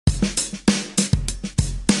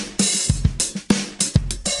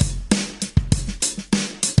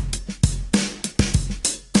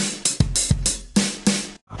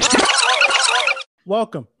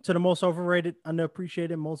Welcome to the most overrated,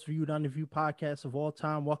 underappreciated, most viewed, underviewed podcast of all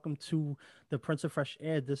time. Welcome to the Prince of Fresh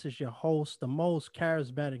Air. This is your host, the most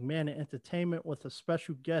charismatic man in entertainment with a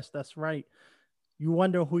special guest. That's right. You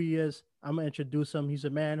wonder who he is. I'm going to introduce him. He's a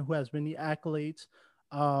man who has many accolades.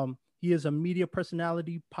 He is a media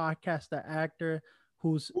personality, podcaster, actor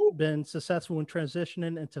who's been successful in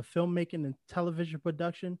transitioning into filmmaking and television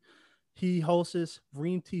production. He hosts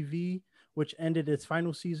Reem TV, which ended its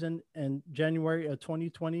final season in January of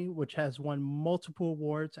 2020, which has won multiple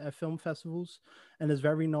awards at film festivals and is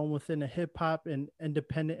very known within the hip hop and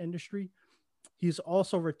independent industry. He's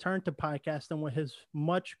also returned to podcasting with his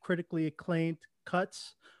much critically acclaimed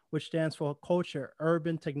Cuts, which stands for Culture,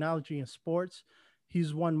 Urban Technology, and Sports.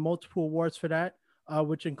 He's won multiple awards for that,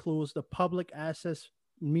 which includes the Public Access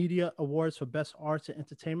Media Awards for Best Arts and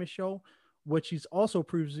Entertainment Show, which he's also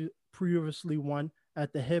previously won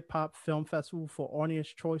at the Hip Hop Film Festival for Audience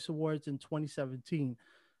Choice Awards in 2017.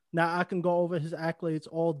 Now, I can go over his accolades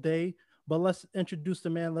all day, but let's introduce the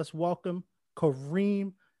man. Let's welcome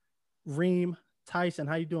Kareem Reem Tyson.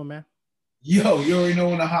 How you doing, man? Yo, you already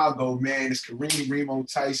know how I go, man. It's Kareem Remo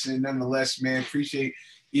Tyson. Nonetheless, man, appreciate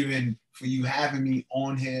even for you having me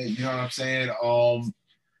on here. You know what I'm saying?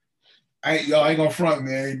 I ain't gonna front,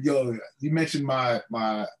 man. Yo, you mentioned my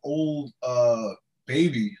old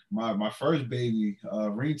baby, my first baby,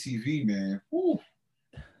 Ring TV, man. Woo.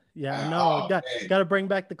 Yeah, I know. Got to bring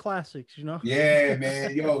back the classics, you know? Yeah,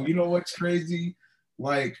 man. Yo, you know what's crazy?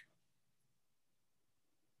 Like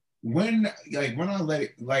when I let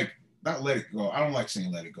it, not let it go. I don't like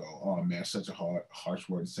saying let it go. Oh man, such a harsh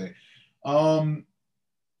word to say.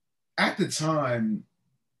 At the time,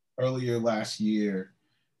 earlier last year,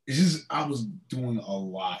 it's just I was doing a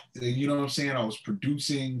lot. You know what I'm saying? I was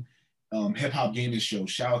producing hip hop gaming show.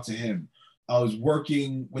 Shout out to him. I was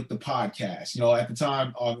working with the podcast. You know, at the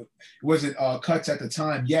time, it wasn't Cuts at the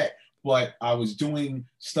time yet, but I was doing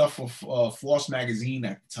stuff for Floss Magazine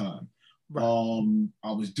at the time. Right.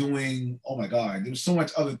 I was doing, oh my God, there was so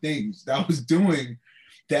much other things that I was doing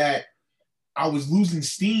that I was losing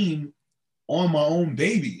steam on my own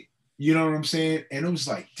baby. You know what I'm saying? And it was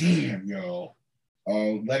like, damn, yo,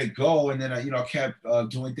 let it go. And then I kept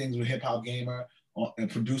doing things with Hip Hop Gamer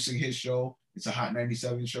and producing his show. It's a Hot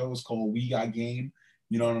 97 show. It's called We Got Game.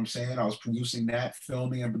 You know what I'm saying? I was producing that,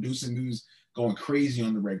 filming and producing. We was going crazy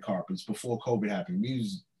on the red carpets before COVID happened. We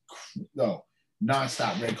was,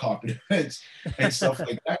 nonstop red carpet events and stuff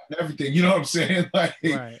like that and everything. You know what I'm saying? Like,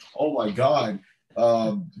 right. Oh my God.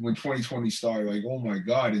 When 2020 started, like, oh my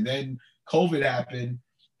God. And then COVID happened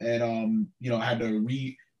and, I had to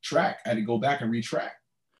retrack. I had to go back and retrack.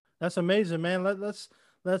 That's amazing, man. Let's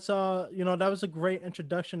that was a great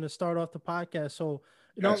introduction to start off the podcast. So,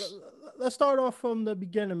 yes. Let's start off from the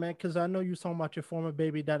beginning, man, because I know you talking about your former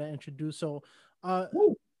baby that I introduced. So,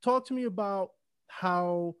 talk to me about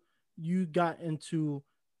how you got into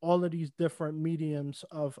all of these different mediums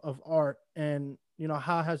of art, and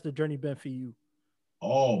how has the journey been for you?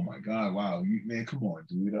 Oh my God! Wow, man, come on,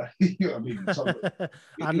 dude.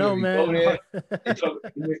 I know, man.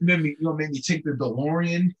 Make me take the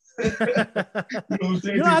DeLorean.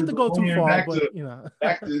 You don't have to go too far, but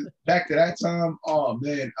back to that time. Oh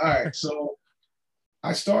man! All right, so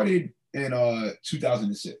I started in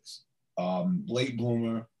 2006. Late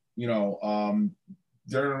bloomer.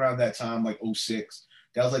 During around that time, like 06,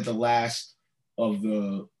 that was like the last of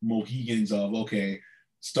the Mohegans of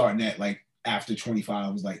starting at like after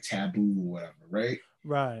 25 was like taboo or whatever, right?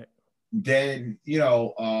 Right. Then,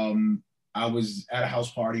 I was at a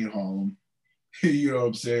house party at home, you know what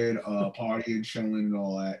I'm saying? Partying, chilling and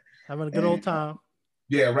all that. Having a good old time.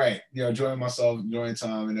 Yeah, right. Enjoying myself, enjoying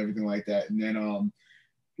time and everything like that. And then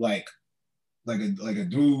like a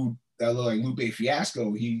dude that looked like Lupe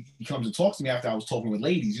Fiasco, he comes and talks to me after I was talking with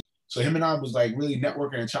ladies. So him and I was like really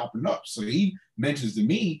networking and chopping up. So he mentions to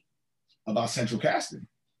me about Central Casting.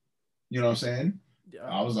 You know what I'm saying? Yeah.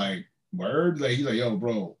 I was like, word? Like he's like, yo,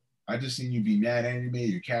 bro, I just seen you be mad animated,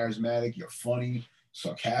 you're charismatic, you're funny,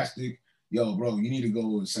 sarcastic. Yo, bro, you need to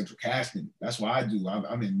go to Central Casting. That's what I do.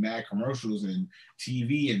 I'm in mad commercials and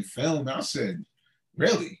TV and film. And I said,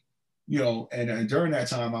 really? And during that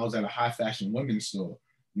time, I was at a high fashion women's store.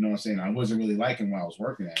 You know what I'm saying? I wasn't really liking what I was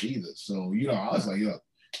working at either. So, I was like, yo,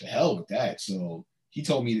 the hell with that. So he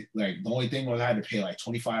told me like the only thing was I had to pay like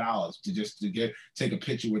 $25 to take a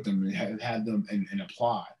picture with them and have them and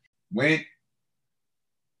apply. Went,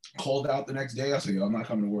 called out the next day. I said, yo, I'm not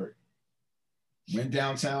coming to work. Went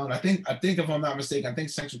downtown. I think if I'm not mistaken, I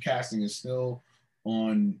think Central Casting is still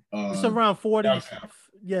on. It's around 40. Downtown.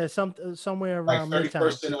 Yeah, somewhere around like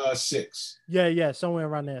 31st and 6. Yeah, somewhere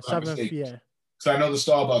around there. 7th, yeah. So I know the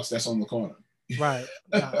Starbucks that's on the corner. Right.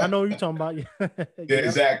 Nah, I know what you're talking about. Yeah, Yep.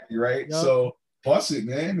 exactly, right? Yep. So bust it,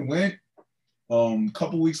 man. Went a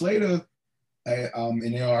couple weeks later, and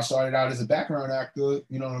I started out as a background actor,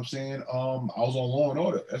 you know what I'm saying? I was on Law and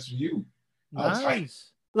Order, SVU. I was hyped. Nice.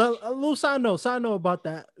 A little side note about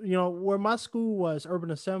that. You know, where my school was,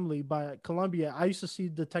 Urban Assembly by Columbia, I used to see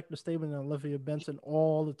Detective Stabler and Olivia Benson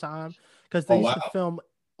all the time because they Oh used wow. to film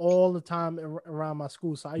all the time around my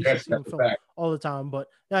school. So I used to Yes, see them that's a film fact. all the time. But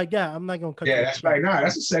yeah, I'm not gonna cut Yeah, you off. that's Yeah. right. Nah,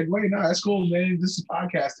 that's a segue. Nah, that's cool, man. This is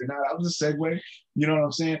podcasting. Nah, that was a segue. You know what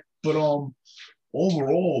I'm saying? But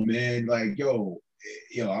overall, man, like I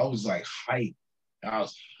was like hyped. I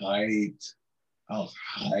was hyped. I was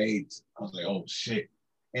hyped. I was like, oh shit.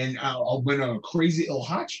 And I went on a crazy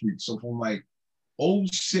hot streak. So from like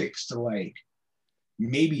 '06 to like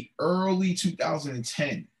maybe early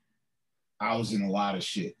 2010, I was in a lot of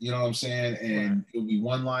shit. You know what I'm saying? And Right. it would be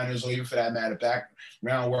one-liners, or even for that matter,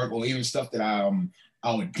 background work, or even stuff that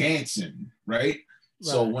I would dance in, right?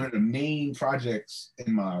 So Right. one of the main projects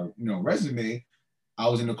in my resume, I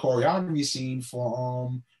was in the choreography scene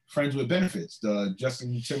for Friends with Benefits, the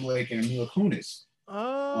Justin Timberlake and Mila Kunis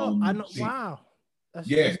Oh, I know. scene. Wow.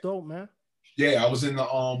 Yeah, That's dope, man. yeah, I was in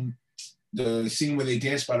the scene where they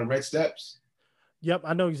danced by the red steps. Yep,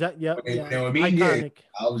 I know exactly. Yep, When yeah. they were meeting, yeah, Iconic.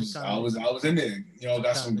 I Iconic. was I was in there.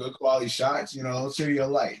 Got some Iconic. good quality shots. City of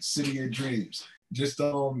lights, city of dreams. Just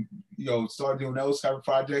started doing those type of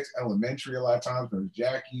projects. Elementary a lot of times. There was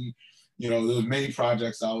Jackie. There was many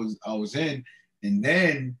projects I was in, and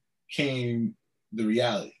then came the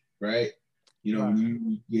reality, right?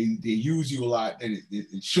 Right. They use you a lot, and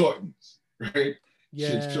it shortens, right?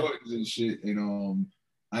 Shit Yeah. shortens and shit, and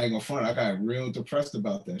I ain't gonna front. I got real depressed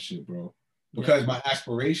about that shit, bro, Yep. because my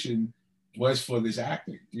aspiration was for this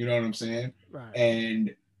acting. You know what I'm saying? Right.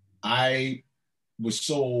 And I was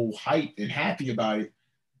so hyped and happy about it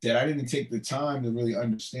that I didn't take the time to really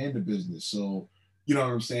understand the business. So, you know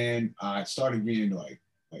what I'm saying? I started being like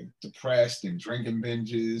depressed and drinking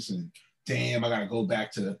binges, and damn, I gotta go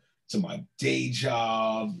back to my day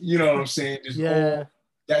job. You know what I'm saying? Just Yeah. all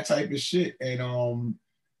that type of shit. And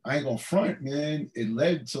I ain't gonna front, man. It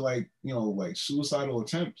led to like suicidal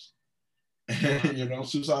attempts. Wow.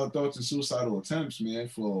 Suicidal thoughts and suicidal attempts, man.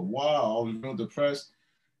 For a while, I was real depressed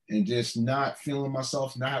and just not feeling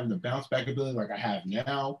myself, not having the bounce back ability like I have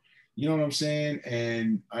now. You know what I'm saying?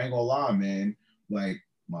 And I ain't gonna lie, man. Like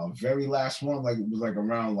my very last one, like it was like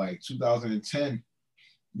around like 2010.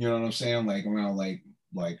 You know what I'm saying? Like around like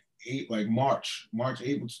March,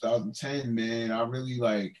 April 2010. Man, I really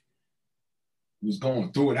was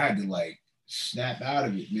going through it. I had to snap out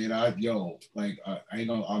of it, man. I ain't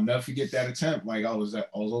gonna, I'll never forget that attempt. Like I was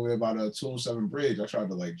over there by the 207 bridge. I tried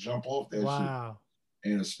to jump off that shit, Wow.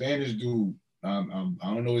 and a Spanish dude, I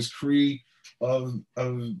don't know his creed of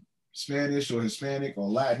Spanish or Hispanic or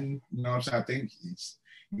Latin. You know what I'm saying? I think it's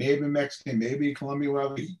maybe Mexican, maybe Colombian,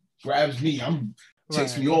 whatever. He grabs me,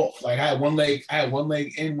 takes Right. me off. Like I had one leg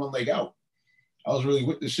in, one leg out. I was really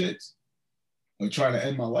with the shits, like trying to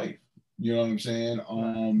end my life. You know what I'm saying?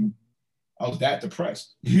 Right. I was that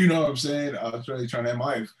depressed. You know what I'm saying? I was really trying to end my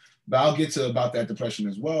life. But I'll get to about that depression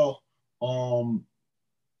as well.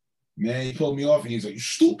 Man, he pulled me off and he's like, "You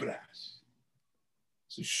stupid ass." I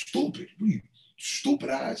said, "Stupid? You stupid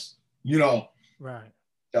ass?" Right.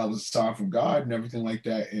 That was a sign from God and everything like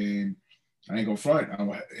that. And I ain't gonna front.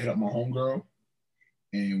 I hit up my homegirl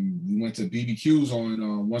and we went to BBQs on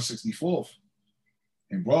 164th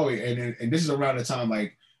in Broadway. And this is around the time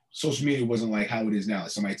social media wasn't like how it is now. Like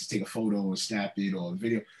somebody to take a photo and snap it, or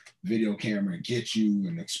a video camera and get you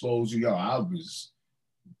and expose you. Yo, I was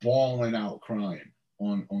bawling out crying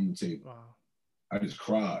on the table. Wow. I just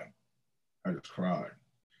cried.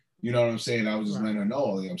 You know what I'm saying? I was just letting her know,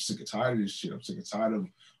 like, I'm sick and tired of this shit. I'm sick and tired of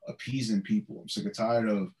appeasing people. I'm sick and tired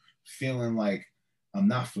of feeling like I'm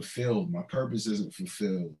not fulfilled. My purpose isn't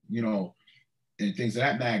fulfilled, and things of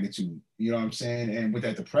that magnitude. You know what I'm saying? And with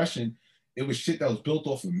that depression, it was shit that was built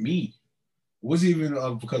off of me. It wasn't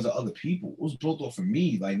even because of other people. It was built off of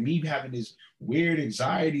me, like me having this weird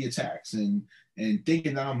anxiety attacks and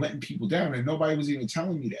thinking that I'm letting people down, and nobody was even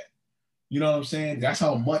telling me that. You know what I'm saying? That's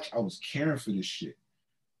how much I was caring for this shit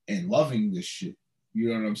and loving this shit. You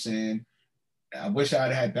know what I'm saying? I wish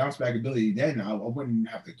I had bounce back ability then. I wouldn't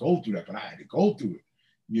have to go through that, but I had to go through it.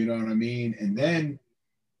 You know what I mean? And then,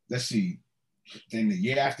 let's see, then the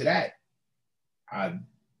year after that,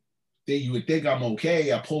 you would think I'm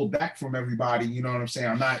okay. I pulled back from everybody. You know what I'm saying?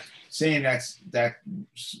 I'm not saying that's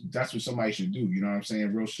what somebody should do. You know what I'm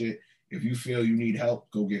saying? Real shit. If you feel you need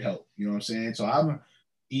help, go get help. You know what I'm saying? So I'm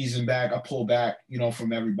easing back. I pull back,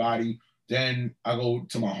 from everybody. Then I go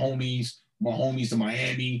to my homies to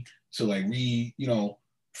Miami. to like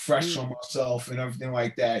fresh on myself and everything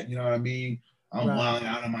like that. You know what I mean? I'm wilding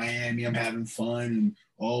out in Miami. I'm having fun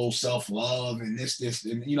and self-love and this,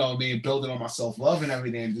 and you know what I mean, building on my self-love and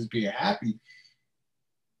everything, and just being happy.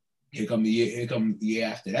 Here come the year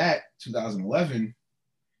after that, 2011,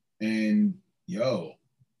 and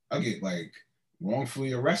I get like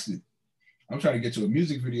wrongfully arrested. I'm trying to get to a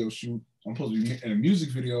music video shoot. I'm supposed to be in a music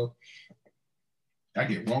video. I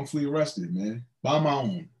get wrongfully arrested, man, by my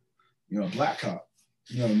own, black cop.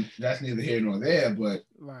 That's neither here nor there, but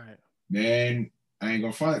man, I ain't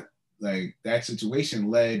gonna front. Like, that situation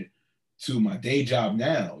led to my day job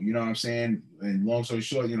now. You know what I'm saying? And long story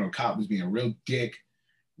short, cop was being a real dick,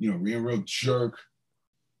 real jerk.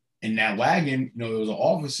 In that wagon, there was an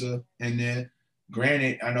officer in there.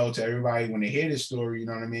 Granted, I know to everybody, when they hear this story, you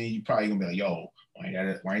know what I mean, you probably gonna be like, yo, why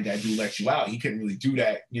ain't that dude let you out? He couldn't really do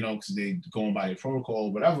that, because they going by the protocol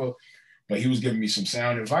or whatever. But he was giving me some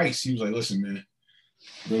sound advice. He was like, listen, man,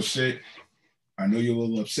 real shit. I know you're a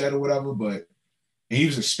little upset or whatever, but he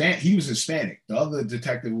was Hispanic. The other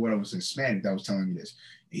detective or whatever was Hispanic that was telling me this.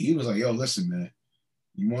 And he was like, yo, listen, man,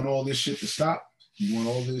 you want all this shit to stop? You want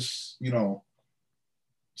all this,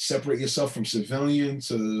 separate yourself from civilian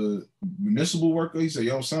to municipal worker? He said,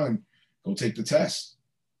 yo, son, go take the test.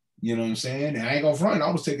 You know what I'm saying? And I ain't gonna front. I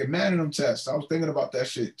was taking mad at them tests. I was thinking about that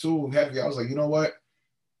shit too heavy. I was like, you know what?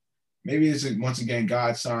 Maybe it's once again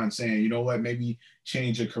God's sign saying, you know what? Maybe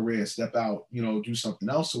change your career, step out, do something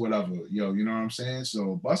else or whatever. You know what I'm saying?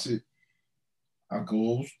 So bust it. I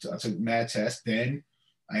took mad test. Then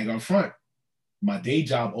I ain't gonna front. My day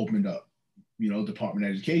job opened up. Department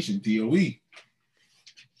of Education, DOE.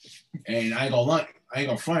 And I ain't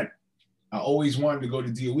gonna front. I always wanted to go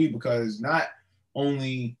to DOE because not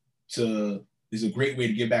only is a great way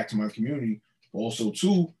to get back to my community, but also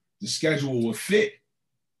too, the schedule would fit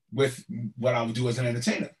with what I would do as an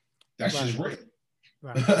entertainer. That's just real.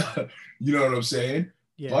 Right. You know what I'm saying?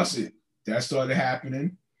 Yeah. Plus it. That started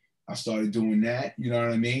happening. I started doing that, you know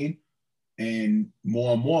what I mean? And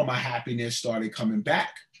more my happiness started coming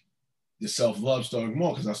back. The self-love started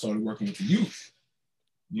more because I started working with the youth.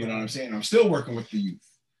 You know what I'm saying? I'm still working with the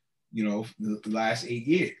youth, the last 8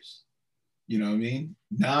 years. You know what I mean?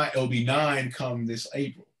 It'll be 9 come this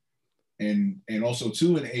April. And also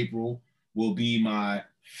too, in April will be my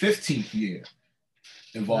 15th year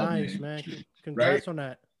involvement. Nice, man. Congrats on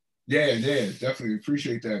that. Yeah, definitely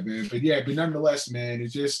appreciate that, man. But nonetheless, man,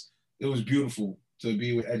 it was beautiful to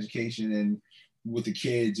be with education and with the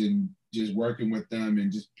kids and just working with them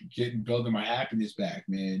and just building my happiness back,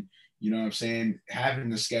 man. You know what I'm saying? Having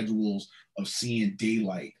the schedules of seeing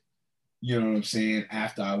daylight, you know what I'm saying,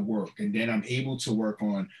 after I work. And then I'm able to work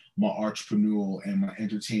on my entrepreneurial and my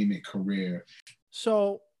entertainment career.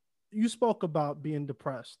 So you spoke about being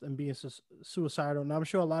depressed and being suicidal. And I'm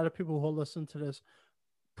sure a lot of people who listen to this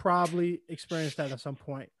probably experienced that at some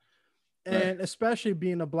point. And especially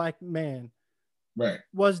being a Black man. Right.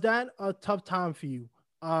 Was that a tough time for you?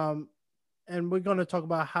 And we're going to talk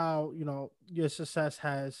about how, your success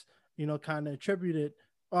has, kind of attributed,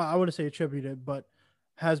 well, I wouldn't say attributed, but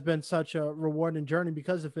has been such a rewarding journey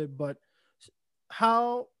because of it. But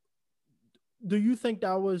how do you think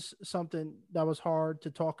that was something that was hard to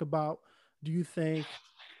talk about? Do you think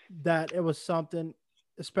that it was something,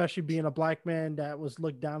 especially being a Black man, that was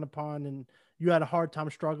looked down upon and you had a hard time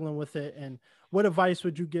struggling with it? And what advice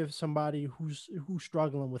would you give somebody who's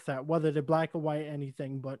struggling with that, whether they're Black or white,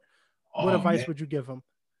 anything, but what advice would you give them?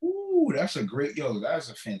 Ooh, that's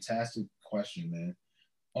a fantastic question,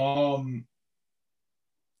 man.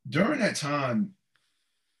 During that time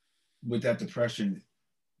with that depression,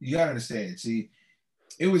 you gotta understand, see,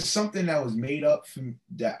 it was something that was made up from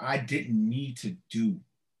that I didn't need to do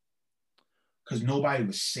because nobody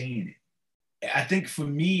was saying it. I think for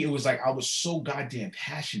me, it was like I was so goddamn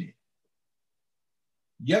passionate.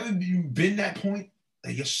 You ever been that point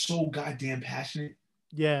that you're so goddamn passionate?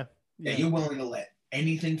 Yeah. That you're willing to let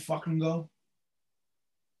anything fucking go?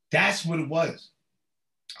 That's what it was.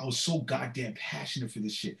 I was so goddamn passionate for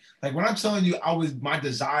this shit. Like, when I'm telling you, my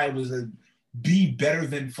desire was to be better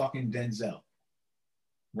than fucking Denzel,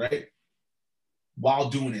 right? While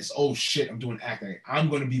doing this, oh shit, I'm doing acting. I'm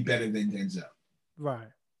going to be better than Denzel. Right.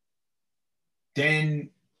 Then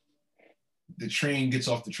the train gets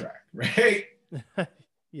off the track, right?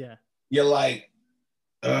 Yeah. You're like,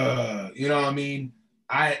 you know what I mean?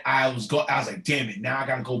 I was like, damn it, now I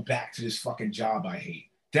got to go back to this fucking job I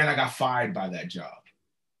hate. Then I got fired by that job,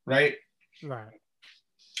 right? Right.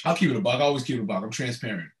 I'll keep it a buck. I always keep it a buck. I'm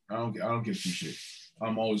transparent. I don't give two shit.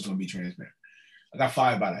 I'm always going to be transparent. I got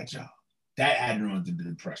fired by that job. That added on to the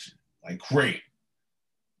depression. Like, great.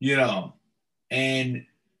 And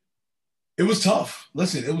It was tough.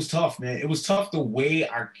 Listen, it was tough, man. It was tough the way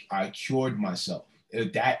I cured myself.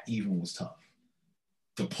 That even was tough.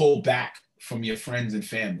 To pull back from your friends and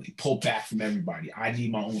family, pull back from everybody. I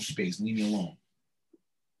need my own space. Leave me alone.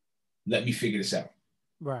 Let me figure this out.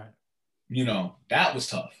 Right. You know, that was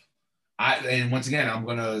tough. And once again, I'm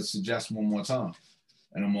gonna suggest one more time,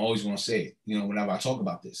 and I'm always gonna say it, you know, whenever I talk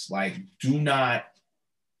about this, like, do not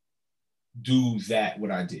do that what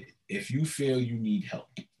I did. If you feel you need help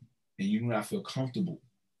and you do not feel comfortable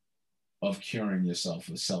of curing yourself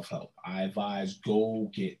with self-help, I advise go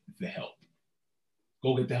get the help.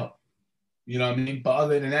 Go get the help. You know what I mean? But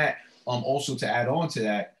other than that, also to add on to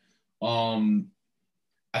that,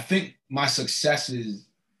 I think my successes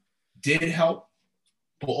did help,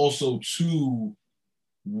 but also to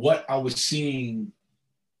what I was seeing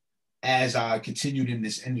as I continued in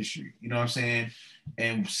this industry, you know what I'm saying?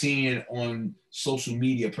 And seeing on social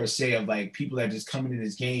media per se of like people that just coming in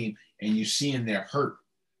this game and you seeing their hurt,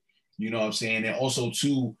 you know what I'm saying? And also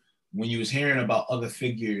too, when you was hearing about other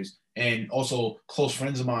figures and also close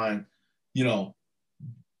friends of mine, you know,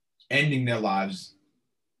 ending their lives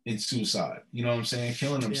in suicide, you know what I'm saying?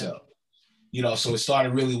 Killing themselves. Yeah. You know, so it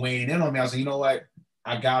started really weighing in on me. I was like, you know what?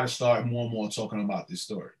 I gotta start more and more talking about this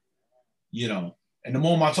story, you know. And the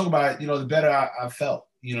more I talk about it, you know, the better I felt,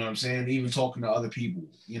 you know what I'm saying? Even talking to other people,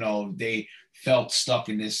 you know, they felt stuck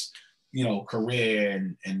in this, you know,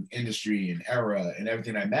 career and industry and era and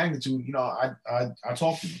everything that magnitude, you know, I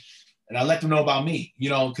talk to them and I let them know about me,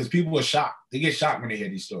 you know, because people are shocked. They get shocked when they hear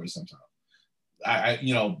these stories sometimes. I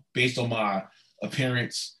you know, based on my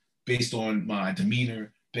appearance, based on my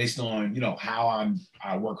demeanor, based on, you know, how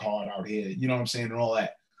I work hard out here, you know what I'm saying, and all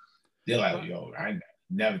that. They're like, yo, I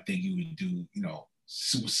never think you would do, you know,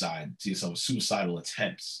 suicide to yourself, suicidal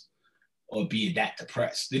attempts or be that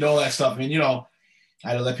depressed, you know, all that stuff. And, you know,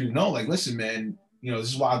 I had to let people know, like, listen, man, you know,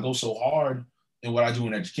 this is why I go so hard in what I do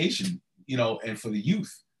in education, you know, and for the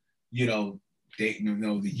youth, you know, they, you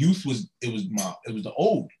know, the youth it was the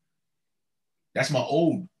ode. That's my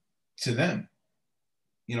ode to them.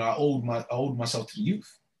 You know, I owed myself to the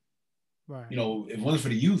youth. Right. You know, if it wasn't for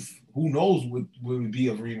the youth, who knows what would be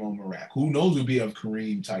of Remo Marak? Who knows what would be of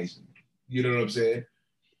Kareem Tyson? You know what I'm saying?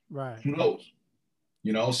 Right. Who knows?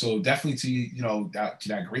 You know, so definitely to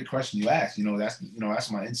that great question you asked, you know, that's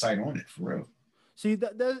my insight on it for real. See,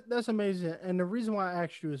 that's amazing. And the reason why I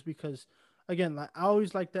asked you is because, again, like, I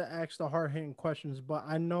always like to ask the hard-hitting questions, but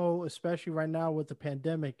I know, especially right now with the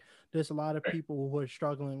pandemic, there's a lot of people who are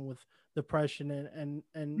struggling with depression and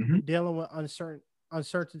mm-hmm. dealing with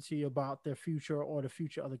uncertainty about their future or the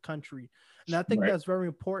future of the country. And I think that's very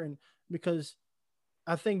important because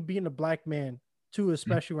I think being a Black man too,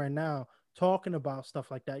 especially right now, talking about stuff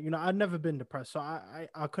like that, you know, I've never been depressed, so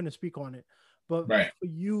I couldn't speak on it. But for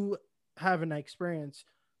you having that experience,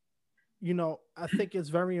 you know, I think it's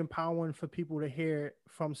very empowering for people to hear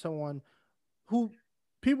from someone who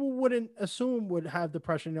people wouldn't assume would have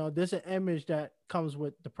depression. You know, there's an image that comes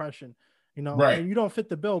with depression, you know, and you don't fit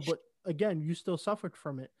the bill, but again, you still suffered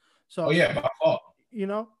from it. So, you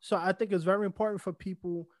know, so I think it's very important for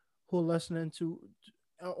people who are listening to,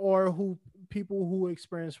 or who people who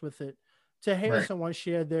experience with it, to hear someone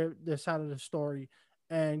share their side of the story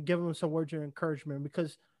and give them some words of encouragement,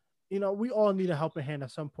 because, you know, we all need a helping hand at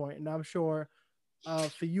some point. And I'm sure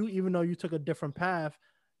for you, even though you took a different path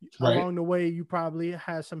along the way, you probably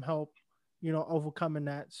had some help, you know, overcoming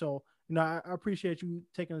that. So, you know, I appreciate you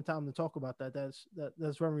taking the time to talk about that. That's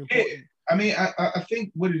very important. Yeah. I mean, I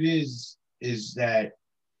think what it is that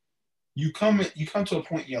you come to a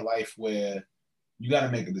point in your life where you got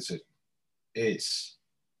to make a decision. It's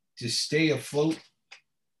to stay afloat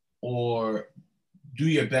or do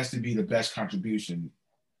your best to be the best contribution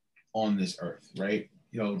on this earth, right?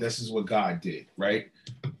 You know, this is what God did, right?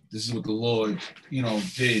 This is what the Lord, you know,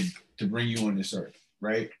 did to bring you on this earth,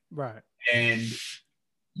 right? Right. And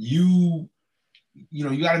you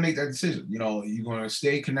know, you got to make that decision. You know, you're going to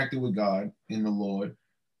stay connected with God in the Lord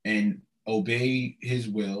and obey his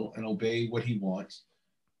will and obey what he wants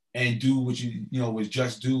and do what you know, was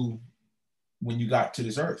just due when you got to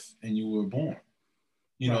this earth and you were born,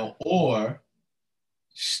 you know, or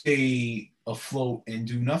stay afloat and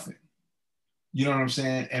do nothing. You know what I'm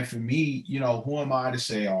saying? And for me, you know, who am I to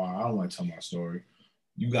say, oh, I don't want to tell my story.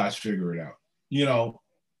 You guys figure it out. You know,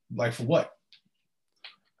 like for what?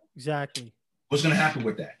 Exactly. What's going to happen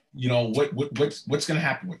with that? You know, what's going to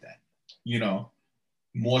happen with that? You know,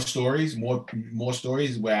 more stories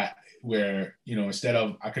where, you know, instead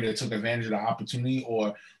of I could have took advantage of the opportunity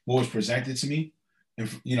or what was presented to me and,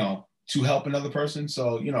 you know, to help another person.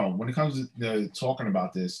 So, you know, when it comes to talking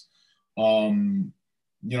about this, you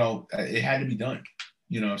know, it had to be done.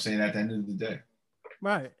 You know what I'm saying? At the end of the day.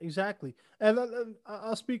 Right, exactly. And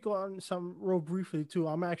I'll speak on some real briefly too.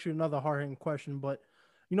 I'm actually another hard hitting question, but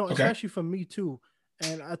Okay. especially for me too.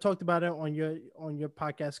 And I talked about it on your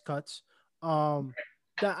podcast cuts. Um,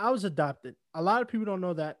 that I was adopted. A lot of people don't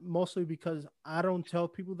know that, mostly because I don't tell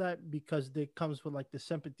people that because it comes with like the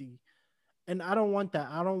sympathy, and I don't want that.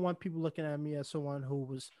 I don't want people looking at me as someone who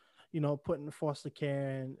was, put in foster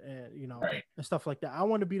care and Right. and stuff like that. I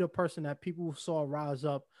want to be the person that people saw rise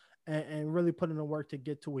up and really put in the work to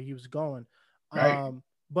get to where he was going. Right.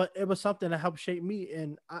 But it was something that helped shape me,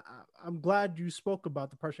 and I'm glad you spoke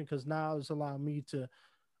about the person because now it's allowed me to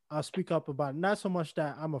speak up about it. Not so much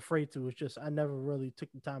that I'm afraid to; it's just I never really took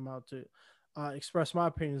the time out to express my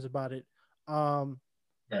opinions about it. Um,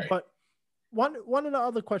 Right. but one of the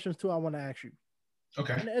other questions too I want to ask you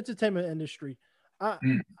Okay. in the entertainment industry, I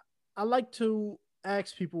Mm. I like to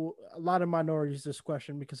ask people, a lot of minorities, this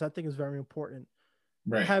question because I think it's very important.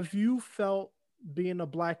 Right. Have you felt, being a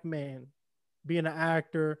black man, being an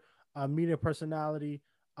actor, a media personality,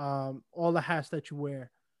 all the hats that you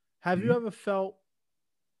wear, have you Mhm. ever felt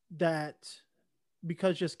that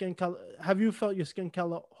because your skin color, have you felt your skin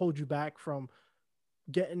color hold you back from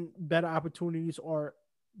getting better opportunities or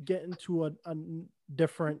getting to a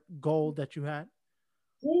different goal that you had?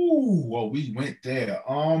 Ooh, well, we went there.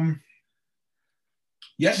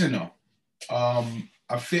 Yes and no.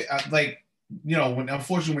 I fit I, like when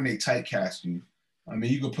unfortunately when they typecast you, I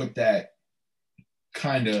mean you could put that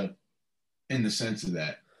kind of in the sense of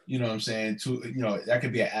that. You know what I'm saying? To that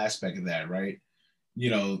could be an aspect of that, right?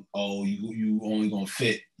 Oh, you only gonna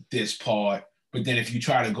fit this part, but then if you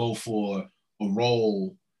try to go for a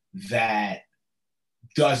role that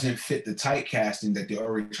doesn't fit the typecasting that they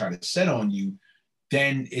already try to set on you,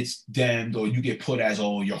 then it's damned, or you get put as,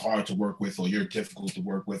 oh, you're hard to work with, or you're difficult to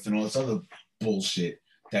work with, and all this other bullshit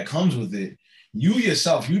that comes with it. You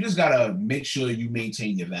yourself, you just gotta make sure you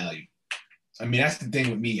maintain your value. I mean, that's the thing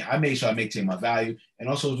with me. I make sure I maintain my value, and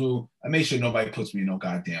also I make sure nobody puts me in no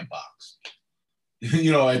goddamn box. At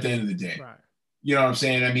the end of the day. Right. You know what I'm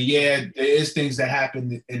saying? I mean, yeah, there is things that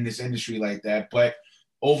happen in this industry like that, but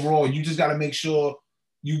overall, you just got to make sure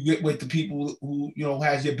you get with the people who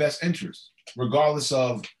has your best interest, regardless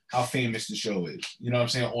of how famous the show is. You know what I'm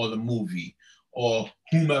saying? Or the movie, or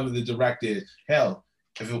whomever the director is. Hell,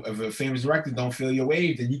 if a famous director don't feel your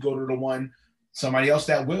wave, then you go to the one somebody else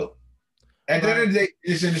that will. At the end Right. of the day,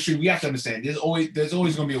 this industry, we have to understand there's always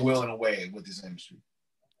going to be a will and a way with this industry.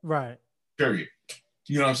 Right. Period.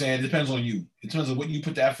 You know what I'm saying? It depends on you. It depends on what you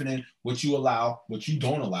put the effort in, what you allow, what you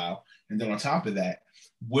don't allow. And then on top of that,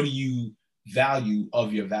 what do you value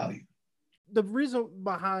of your value? The reason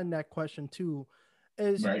behind that question too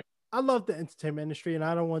is Right. I love the entertainment industry and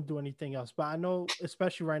I don't want to do anything else. But I know,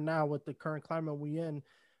 especially right now with the current climate we in,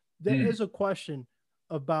 there Mm. is a question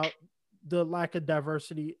about the lack of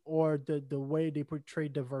diversity or the way they portray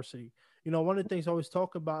diversity. One of the things I always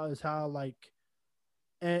talk about is how like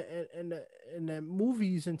in the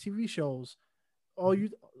movies and TV shows, all you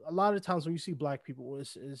a lot of times when you see black people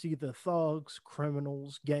is either thugs,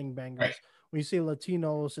 criminals, Right. gangbangers. When you see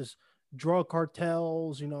Latinos, it's drug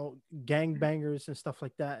cartels, gangbangers and stuff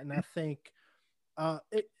like that. And I think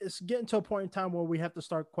it's getting to a point in time where we have to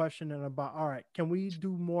start questioning about, all right, can we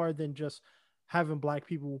do more than just having black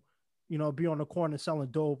people, be on the corner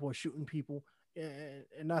selling dope or shooting people?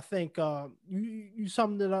 And I think you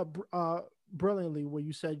summed it up brilliantly where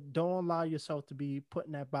you said don't allow yourself to be put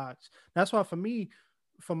in that box. That's why for me,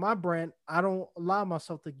 for my brand, I don't allow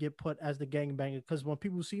myself to get put as the gangbanger because when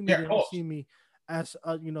people see me, Yeah, they of don't course. see me as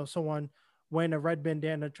someone wearing a red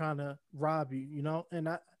bandana trying to rob you,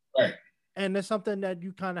 Right. and it's something that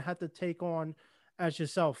you kind of have to take on as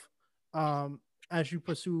yourself as you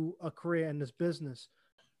pursue a career in this business.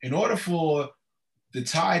 In order for the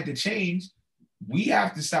tide to change, we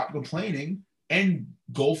have to stop complaining and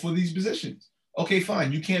go for these positions. Okay,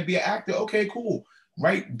 fine. You can't be an actor. Okay, cool.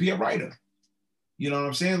 Right. Be a writer. You know what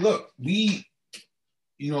I'm saying? Look, we,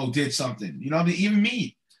 did something. I mean, even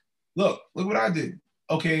me. Look what I did.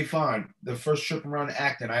 Okay, fine. The first trip around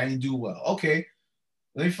acting, I didn't do well. Okay,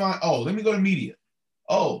 let me find. Oh, let me go to media.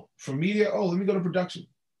 Oh, from media. Oh, let me go to production.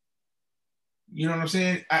 You know what I'm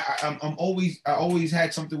saying? I always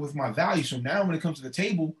had something with my value. So now when it comes to the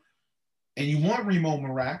table, and you want Remo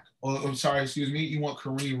Marak, or sorry, excuse me, you want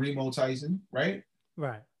Kareem Remo Tyson, right?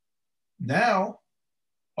 Right. Now,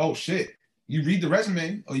 oh shit, you read the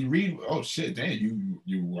resume, or you read, oh shit, damn,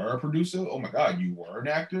 you were a producer. Oh my god, you were an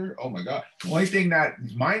actor. Oh my god. The only thing that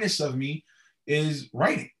minus of me is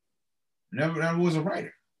writing. Never was a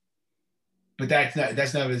writer. But that's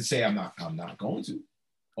never to say I'm not going to,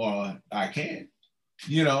 or I can,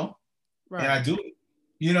 and Right. I do it.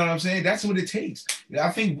 You know what I'm saying? That's what it takes.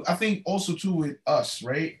 I think also too with us,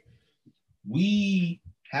 right? We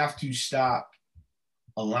have to stop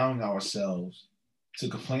allowing ourselves to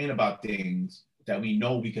complain about things that we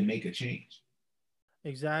know we can make a change.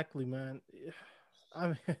 Exactly, man. I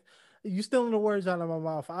mean, you stealing the words out of my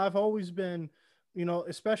mouth. I've always been,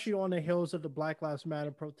 especially on the heels of the Black Lives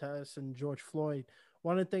Matter protests and George Floyd.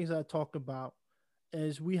 One of the things I talk about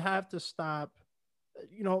is we have to stop.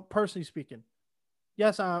 Personally speaking,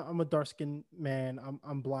 yes, I'm a dark skinned man.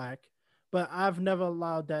 I'm black, but I've never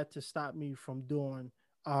allowed that to stop me from doing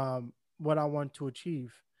what I want to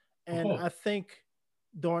achieve. And Oh, I think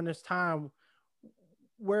during this time,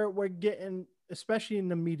 we're getting, especially in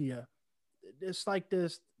the media, it's like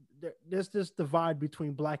there's this divide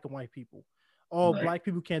between black and white people. Oh, right. black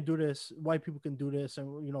people can't do this, white people can do this, and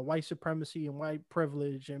white supremacy and white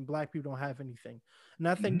privilege, and black people don't have anything. And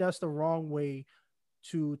I think Mhm. that's the wrong way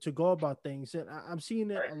to go about things. And I'm seeing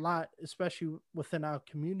it Right. a lot, especially within our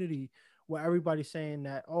community, where everybody's saying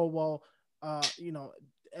that, oh well,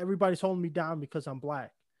 everybody's holding me down because I'm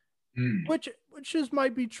black, Mm. which just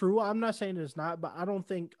might be true. I'm not saying it's not, but I don't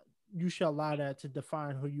think you should allow that to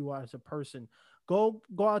define who you are as a person. Go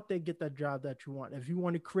out there, get that job that you want. If you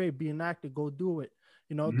want to create, be an actor, go do it.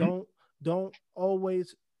 Mhm. Don't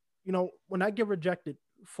always, when I get rejected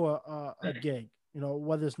for a Right. gig,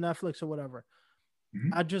 whether it's Netflix or whatever,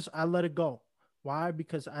 Mhm. I let it go. Why?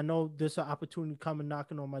 Because I know there's an opportunity coming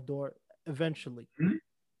knocking on my door eventually. Mhm.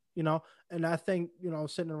 You know, and I think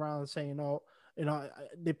sitting around saying, "Oh,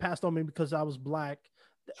 they passed on me because I was black."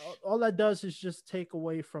 All that does is just take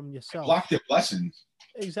away from Block yourself. their blessings.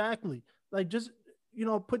 Exactly. Like just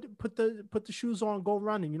put the shoes on, go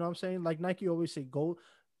running. You know what I'm saying? Like Nike always say, go,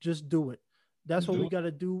 just do it. That's Just what do we it. got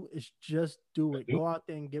to do is just do Just it. do it. Go out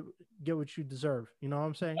there and get what you deserve. You know what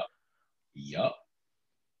I'm saying? Yup.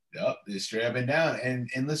 Yup. It's straight up and down.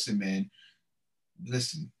 And listen, man.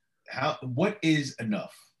 Listen. What is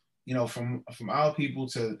enough? From our people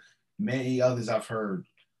to many others I've heard.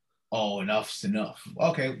 Oh, enough's enough.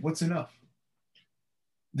 Okay, what's enough?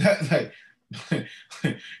 That like, and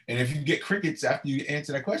if you get crickets after you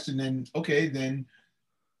answer that question, then okay, then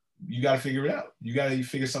you got to figure it out. You got to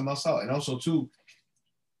figure something else out. And also, two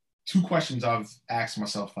questions I've asked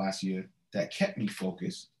myself last year that kept me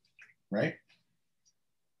focused. Right?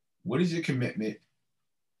 What is your commitment,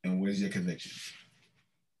 and what is your conviction?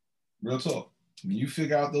 Real talk. When you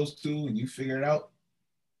figure out those two, and you figure it out,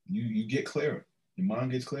 you get clearer. Your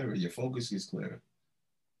mind gets clearer. Your focus gets clearer.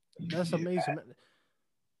 That's Yeah, amazing.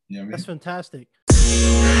 you know what I That's mean? fantastic.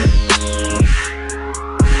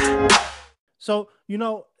 So,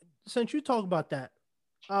 since you talk about that,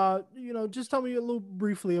 just tell me a little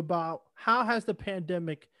briefly about how has the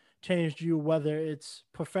pandemic changed you, whether it's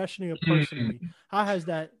professionally or personally. Mm. How has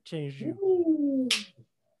that changed you? Ooh,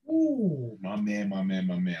 ooh, my man, my man,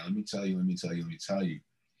 my man. Let me tell you, let me tell you, let me tell you.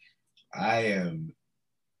 I am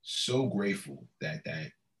so grateful that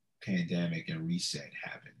that pandemic and reset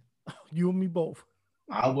happened. You and me both.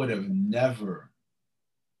 I would have never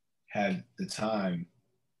had the time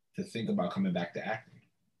to think about coming back to acting.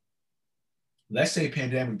 Let's say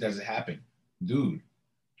pandemic doesn't happen. Dude,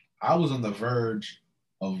 I was on the verge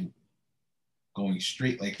of going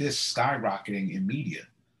straight like this, skyrocketing in media.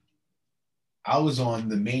 I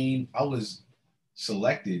was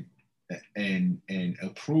selected and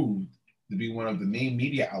approved to be one of the main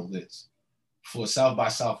media outlets for South by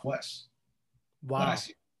Southwest Wow. last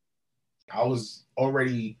year. I was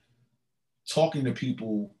already talking to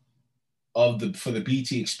people for the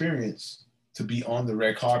BT experience to be on the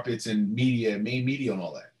red carpets and media, main media and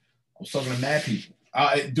all that. I was talking to mad people.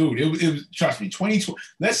 Dude, it was, trust me, 2020.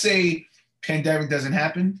 Let's say pandemic doesn't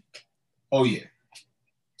happen. Oh yeah.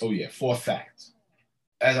 Oh yeah, for a fact.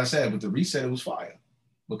 As I said, with the reset, it was fire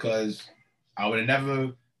because I would have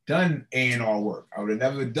never done A&R work. I would have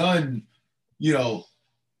never done, you know,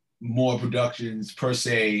 more productions per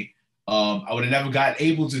se. I would have never got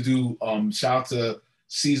able to do shout out to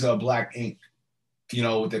Caesar Black Ink,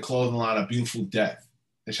 with their clothing line of Beautiful Death.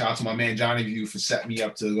 And shout out to my man Johnny View for setting me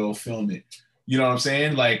up to go film it. You know what I'm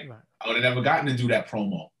saying? Like Right. I would have never gotten to do that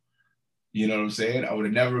promo. You know what I'm saying? I would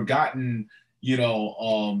have never gotten,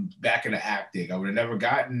 back into acting. I would have never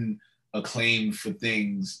gotten acclaim for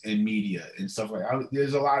things in media and stuff like that.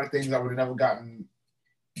 There's a lot of things I would have never gotten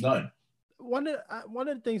done. One of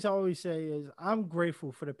the things I always say is I'm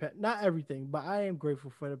grateful for not everything, but I am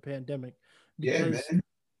grateful for the pandemic Yeah, because man.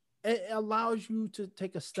 it allows you to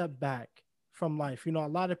take a step back from life. A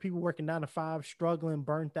lot of people working 9 to 5, struggling,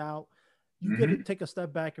 burnt out. You get to Mm-hmm. take a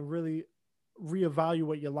step back and really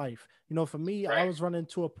reevaluate your life. For me, I Right. was running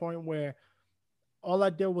to a point where all I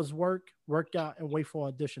did was work out, and wait for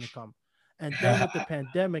audition to come. And then with the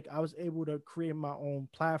pandemic, I was able to create my own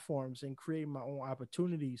platforms and create my own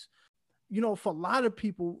opportunities. For a lot of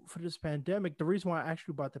people for this pandemic, the reason why I asked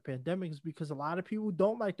you about the pandemic is because a lot of people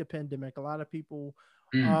don't like the pandemic. A lot of people,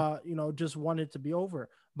 just want it to be over.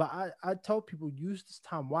 But I tell people, use this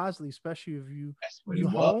time wisely, especially if you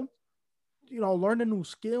home, learn a new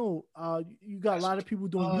skill. You got a lot of people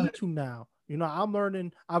doing YouTube now. I'm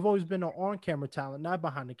learning. I've always been an on-camera talent, not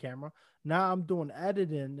behind the camera. Now I'm doing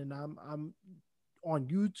editing, and I'm on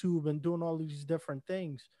YouTube and doing all these different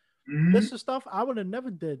things. This is stuff I would have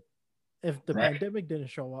never did if the pandemic didn't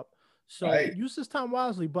show up. So use this time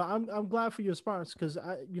wisely. But I'm glad for your response, because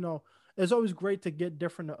it's always great to get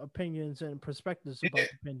different opinions and perspectives about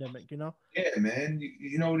the pandemic. Yeah, man.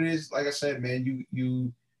 You know what it is? Like I said, man,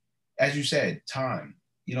 you as you said, time.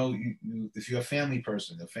 You if you're a family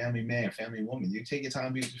person, a family man, family woman, you take your time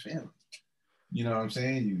to be with your family. You know what I'm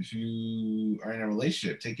saying? If you are in a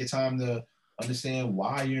relationship, take your time to understand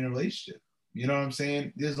why you're in a relationship. You know what I'm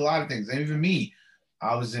saying? There's a lot of things. And even me,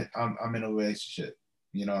 I'm in a relationship.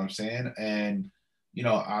 You know what I'm saying? And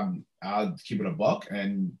I'll keep it a buck,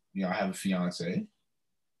 and I have a fiance.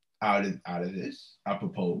 Out of this, I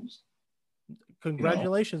proposed.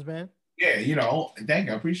 Congratulations, man. Yeah, thank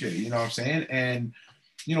you. I appreciate it. You know what I'm saying? And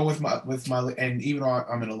with my and even though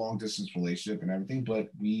I'm in a long distance relationship and everything, but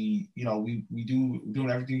we doing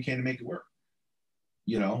everything we can to make it work.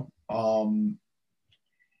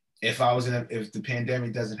 If the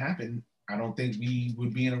pandemic doesn't happen, I don't think we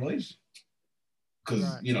would be in a relationship.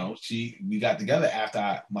 Because we got together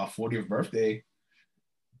after my 40th birthday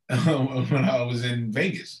when I was in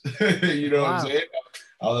Vegas. What I'm saying?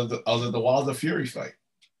 I was at the Wilder Fury fight.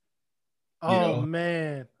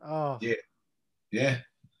 Man. Oh yeah.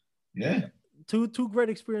 Two great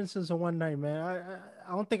experiences in one night, man.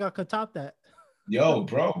 I don't think I could top that. Yo,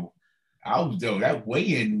 bro. That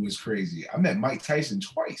weigh-in was crazy. I met Mike Tyson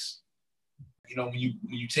twice. When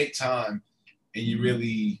you take time and you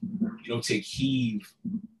really take heed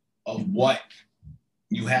of what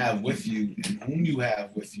you have with you and whom you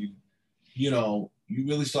have with you, you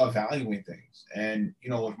really start valuing things. And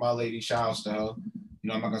with my lady, shout outs to her.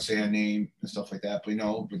 I'm not gonna say her name and stuff like that, but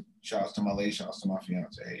shout outs to my lady, shout outs to my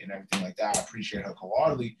fiance and everything like that. I appreciate her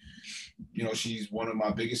wholeheartedly. She's one of my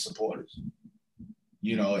biggest supporters.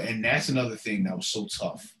 And that's another thing that was so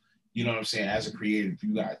tough. You know what I'm saying? As a creative,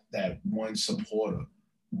 you got that one supporter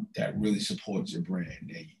that really supports your brand.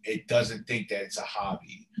 And it doesn't think that it's a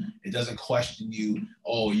hobby. It doesn't question you.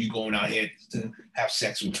 Oh, you going out here to have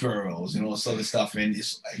sex with girls and all this other stuff. And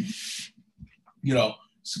it's like, it's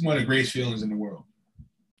one of the greatest feelings in the world.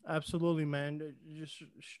 Absolutely, man. Just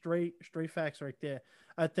straight facts right there.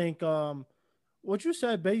 I think what you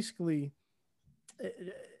said basically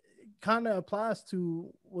it kind of applies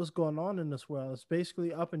to what's going on in this world. It's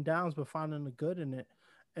basically up and downs, but finding the good in it.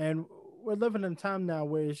 And we're living in a time now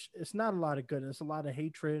where it's not a lot of good. It's a lot of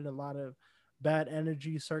hatred, a lot of bad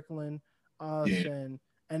energy circling us, and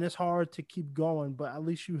it's hard to keep going. But at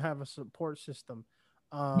least you have a support system.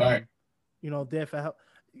 Right. There for help.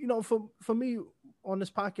 For me on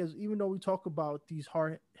this podcast, even though we talk about these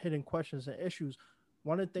hard-hitting questions and issues,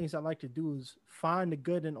 one of the things I like to do is find the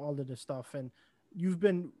good in all of this stuff. And you've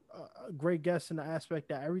been a great guest in the aspect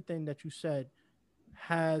that everything that you said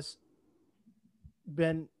has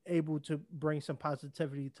been able to bring some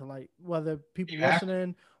positivity to light, whether people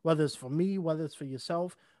listening, whether it's for me, whether it's for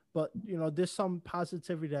yourself, but there's some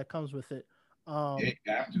positivity that comes with it. You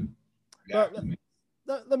have to.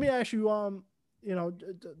 Let me ask you, to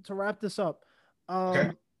wrap this up,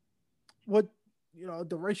 what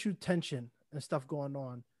the racial tension and stuff going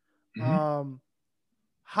on,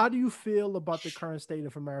 how do you feel about the current state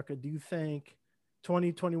of America? Do you think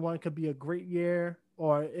 2021 could be a great year,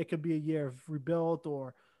 or it could be a year of rebuild,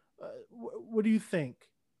 or what do you think?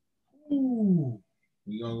 Ooh,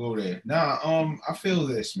 we're gonna go there. Nah, I feel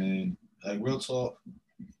this, man. Like, real talk.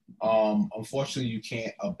 Unfortunately, you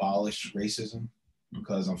can't abolish racism,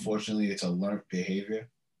 because unfortunately it's a learned behavior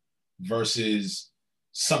versus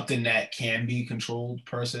something that can be controlled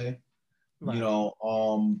per se. Right.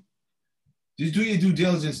 Just do your due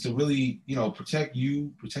diligence to really, protect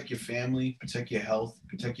you, protect your family, protect your health,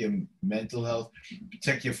 protect your mental health,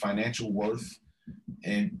 protect your financial worth,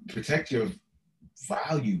 and protect your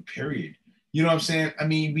value, period. You know what I'm saying? I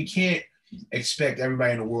mean, we can't expect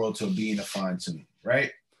everybody in the world to be in a fine tune,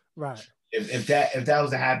 right? Right. If that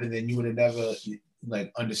was to happen, then you would have never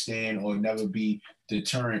understand or never be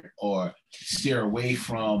deterrent or steer away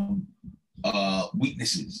from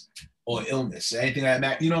weaknesses or illness, anything like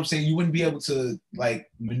that. You know what I'm saying? You wouldn't be able to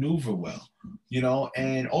maneuver well. you know,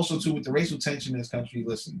 and also too with the racial tension in this country.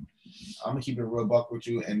 Listen, I'm gonna keep it a real buck with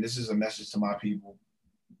you, and this is a message to my people.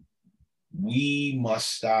 We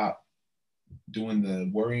must stop doing the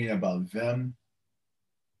worrying about them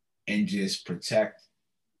and just protect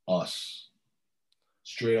us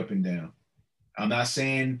straight up and down. I'm not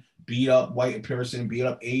saying beat up white person, beat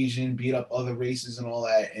up Asian, beat up other races and all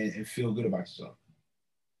that and feel good about yourself.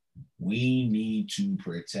 We need to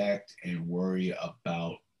protect and worry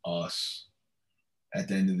about us at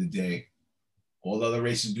the end of the day. All the other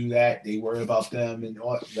races do that. They worry about them, and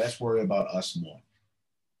let's worry about us more.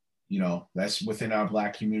 You know, that's within our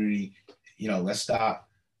Black community. You know, let's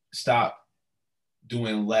stop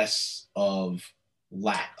doing less of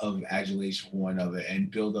lack of adulation for one another and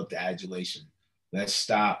build up the adulation. Let's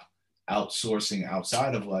stop outsourcing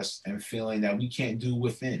outside of us and feeling that we can't do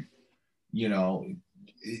within. You know,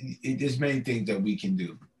 there's many things that we can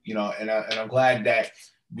do. You know, and I'm glad that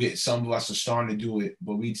some of us are starting to do it,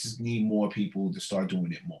 but we just need more people to start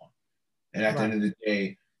doing it more. And at the end of the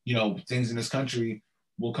day, you know, things in this country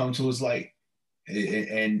will come to its light.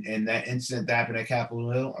 And that incident that happened at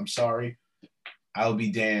Capitol Hill, I'm sorry, I'll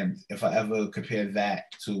be damned if I ever compare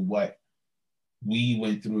that to what we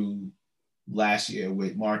went through last year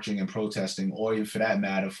with marching and protesting, or even for that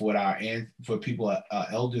matter, for what people,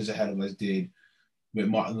 elders ahead of us did with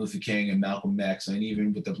Martin Luther King and Malcolm X, and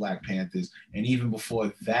even with the Black Panthers, and even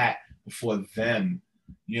before that, before them,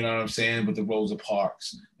 you know what I'm saying, with the Rosa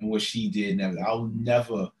Parks and what she did and everything. I will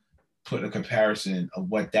never put a comparison of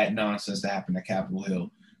what that nonsense that happened at Capitol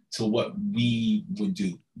Hill to what we would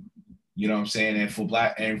do. You know what I'm saying? And for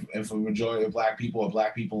Black and for the majority of Black people or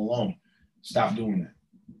Black people alone, stop doing that.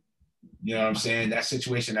 You know what I'm saying? That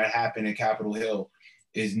situation that happened in Capitol Hill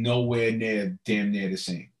is nowhere near damn near the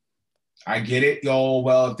same. I get it. Yo,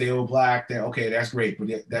 well, if they were Black, then okay, that's great. But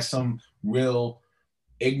that's some real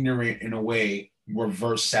ignorant, in a way,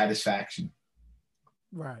 reverse satisfaction.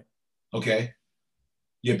 Right. Okay.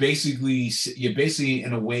 You're basically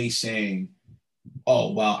in a way saying,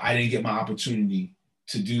 oh, well, I didn't get my opportunity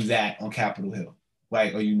to do that on Capitol Hill.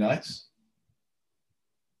 Like, are you nuts?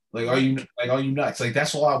 Like, are you nuts? Like,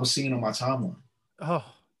 that's all I was seeing on my timeline. Oh,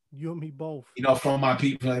 you and me both. You know, from my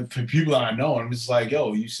people, from people that I know, I'm just like,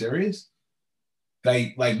 yo, are you serious?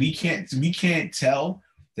 Like we can't tell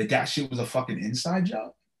that shit was a fucking inside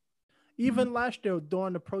job. Even last year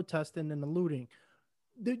during the protesting and the looting,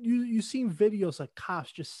 you seen videos of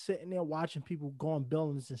cops just sitting there watching people go in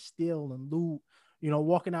buildings and steal and loot, you know,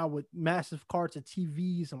 walking out with massive carts of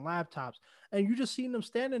TVs and laptops, and you just seen them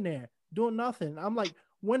standing there doing nothing. I'm like,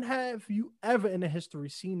 when have you ever in the history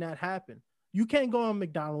seen that happen? You can't go on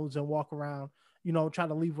McDonald's and walk around, you know, try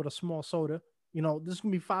to leave with a small soda. You know, there's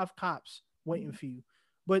gonna be 5 cops waiting for you.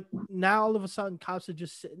 But now all of a sudden, cops are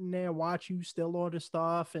just sitting there watching you steal all this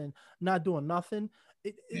stuff and not doing nothing.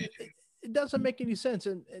 It doesn't make any sense.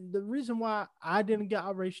 And the reason why I didn't get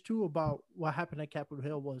outraged too about what happened at Capitol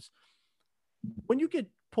Hill was when you get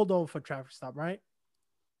pulled over for a traffic stop, right?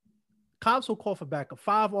 Cops will call for backup.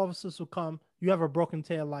 5 officers will come. You have a broken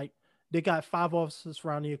tail light. They got 5 officers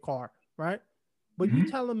surrounding your car, right? But you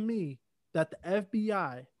telling me that the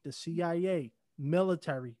FBI, the CIA,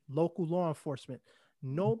 military, local law enforcement,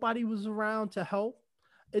 nobody was around to help?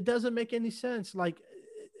 It doesn't make any sense. Like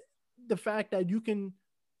the fact that you can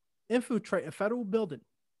infiltrate a federal building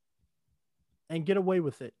and get away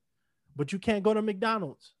with it, but you can't go to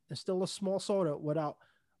McDonald's and steal a small soda without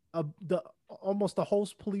almost the whole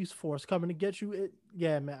police force coming to get you.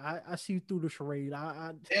 Yeah, man, I see through the charade.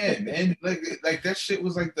 Yeah, man, like that shit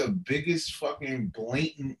was like the biggest fucking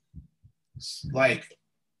blatant like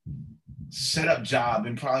setup job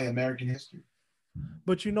in probably American history.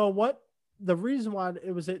 But you know what? The reason why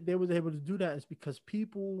they was able to do that is because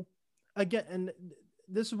people, again, and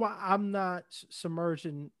this is why I'm not submerged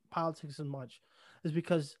in politics as much, is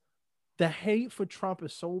because the hate for Trump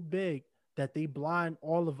is so big that they blind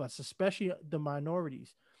all of us, especially the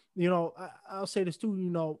minorities. You know, I'll say this too. You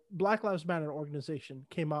know, Black Lives Matter organization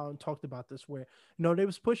came out and talked about this, where you know they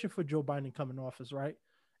was pushing for Joe Biden coming in office, right?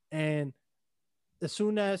 And as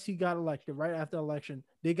soon as he got elected, right after the election,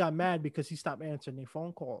 they got mad because he stopped answering their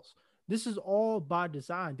phone calls. This is all by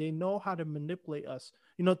design. They know how to manipulate us.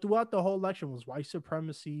 You know, throughout the whole election was white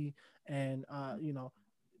supremacy and you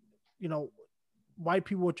know, white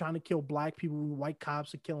people were trying to kill black people, white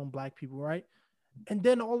cops are killing black people, right? And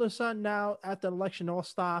then all of a sudden now after the election all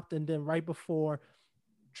stopped, and then right before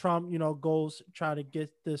Trump, you know, goes try to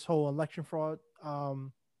get this whole election fraud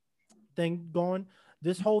thing going,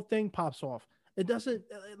 this whole thing pops off. It doesn't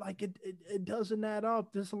it doesn't add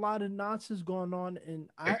up. There's a lot of nonsense going on, and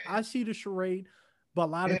I see the charade, but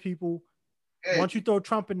a lot of people once you throw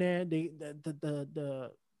Trump in there,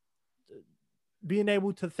 the being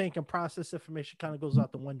able to think and process information kind of goes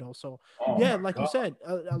out the window. So yeah, like you said,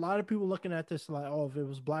 a lot of people looking at this like, oh, if it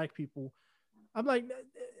was black people, I'm like,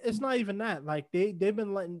 it's not even that. Like they've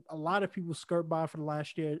been letting a lot of people skirt by for the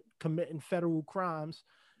last year, committing federal crimes,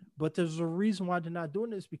 but there's a reason why they're not doing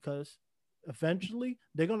this, because eventually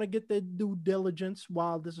they're gonna get their due diligence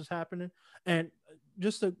while this is happening. And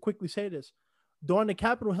just to quickly say this, during the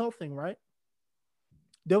Capitol Hill thing, right?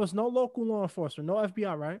 There was no local law enforcement, no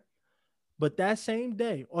FBI, right? But that same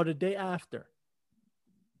day or the day after,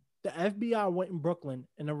 the FBI went in Brooklyn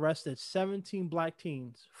and arrested 17 black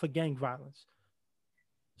teens for gang violence.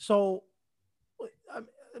 So,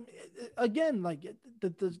 again, like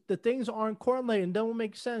the things aren't correlating. It don't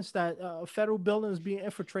make sense that a federal building is being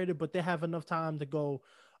infiltrated, but they have enough time to go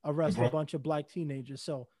arrest a bunch of black teenagers.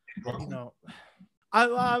 So, you know,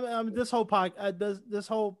 I this whole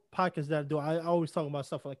podcast that I do, I always talk about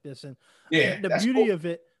stuff like this, and the beauty of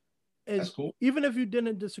it is, even if you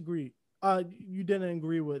didn't disagree, you didn't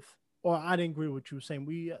agree with, or I didn't agree with you saying,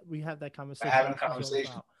 we had that conversation. Having a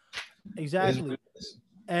conversation, exactly.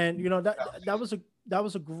 And you know that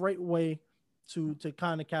was a great way to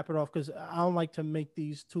kind of cap it off, because I don't like to make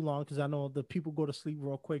these too long because I know the people go to sleep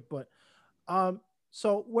real quick. But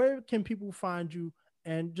so where can people find you?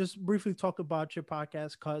 And just briefly talk about your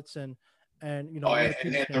podcast Cuts and you know. And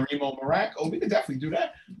the Remo Marac. Oh, we can definitely do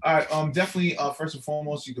that. All right. Definitely. First and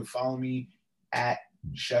foremost, you can follow me at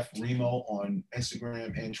Chef Remo on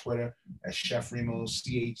Instagram and Twitter at Chef Remo,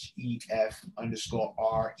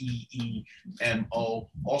 CHEF_REEMO.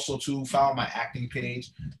 Also, to follow my acting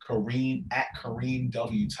page, Kareem at Kareem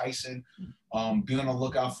W. Tyson. Be on the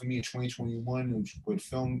lookout for me in 2021 with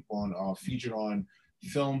film on featured on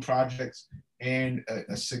film projects and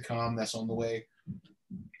a sitcom that's on the way.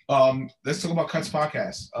 Let's talk about Cuts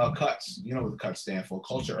podcast. Cuts, you know what the Cuts stand for: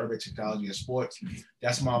 culture, urban technology, and sports.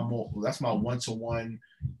 That's my one-to-one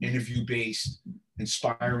interview-based,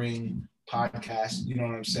 inspiring podcast. You know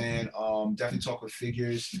what I'm saying? Definitely talk with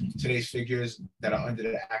today's figures that are under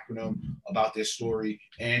the acronym, about their story,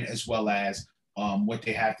 and as well as what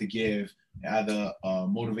they have to give, either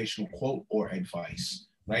motivational quote or advice.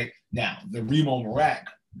 Right now, the Remo Marac.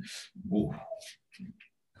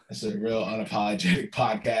 It's a real unapologetic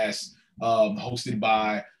podcast, hosted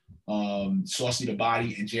by Saucy the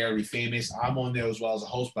Body and Jerry Famous. I'm on there as well as a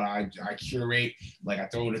host, but I curate, like I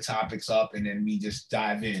throw the topics up and then we just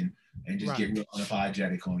dive in and just get real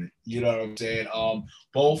unapologetic on it. You know what I'm saying?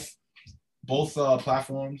 Both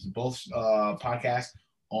platforms, both podcasts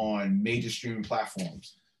on major streaming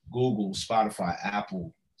platforms: Google, Spotify,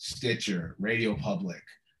 Apple, Stitcher, Radio Public,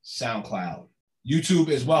 SoundCloud. YouTube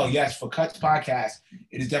as well. Yes, for Cuts podcast,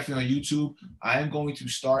 it is definitely on YouTube. I am going to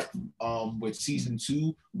start with season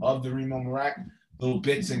 2 of the Remo Marac, little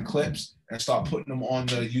bits and clips, and start putting them on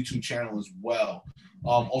the YouTube channel as well.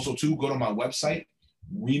 Also, too, go to my website,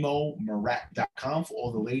 remomarac.com, for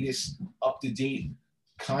all the latest up-to-date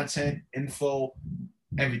content, info,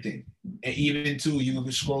 everything. And even, too, you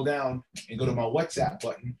can scroll down and go to my WhatsApp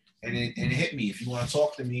button and hit me. If you want to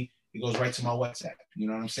talk to me, it goes right to my WhatsApp. You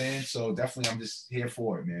know what I'm saying? So definitely, I'm just here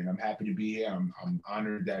for it, man. I'm happy to be here. I'm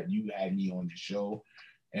honored that you had me on your show,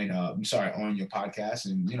 and on your podcast,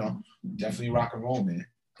 and you know, definitely rock and roll, man.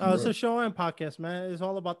 It's a show and podcast, man. It's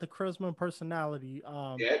all about the charisma and personality.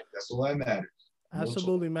 Yeah, that's all that matters.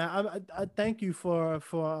 Absolutely, man. I thank you for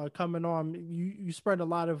coming on. You spread a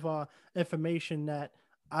lot of information that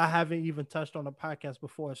I haven't even touched on the podcast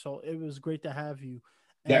before, so it was great to have you.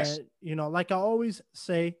 Yes. And, you know, like I always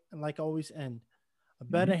say, and like I always end, a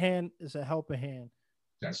better hand is a helping hand.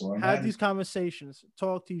 That's what I'm Have these conversations,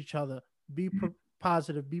 talk to each other, be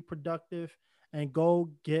positive, be productive, and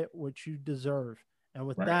go get what you deserve. And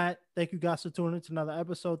with that, thank you guys for tuning into another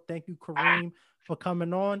episode. Thank you, Kareem, for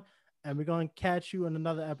coming on. And we're going to catch you in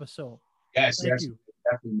another episode. Yes, thank you.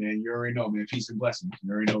 Definitely, man. You already know, man. Peace and blessings.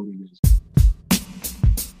 You already know what it is.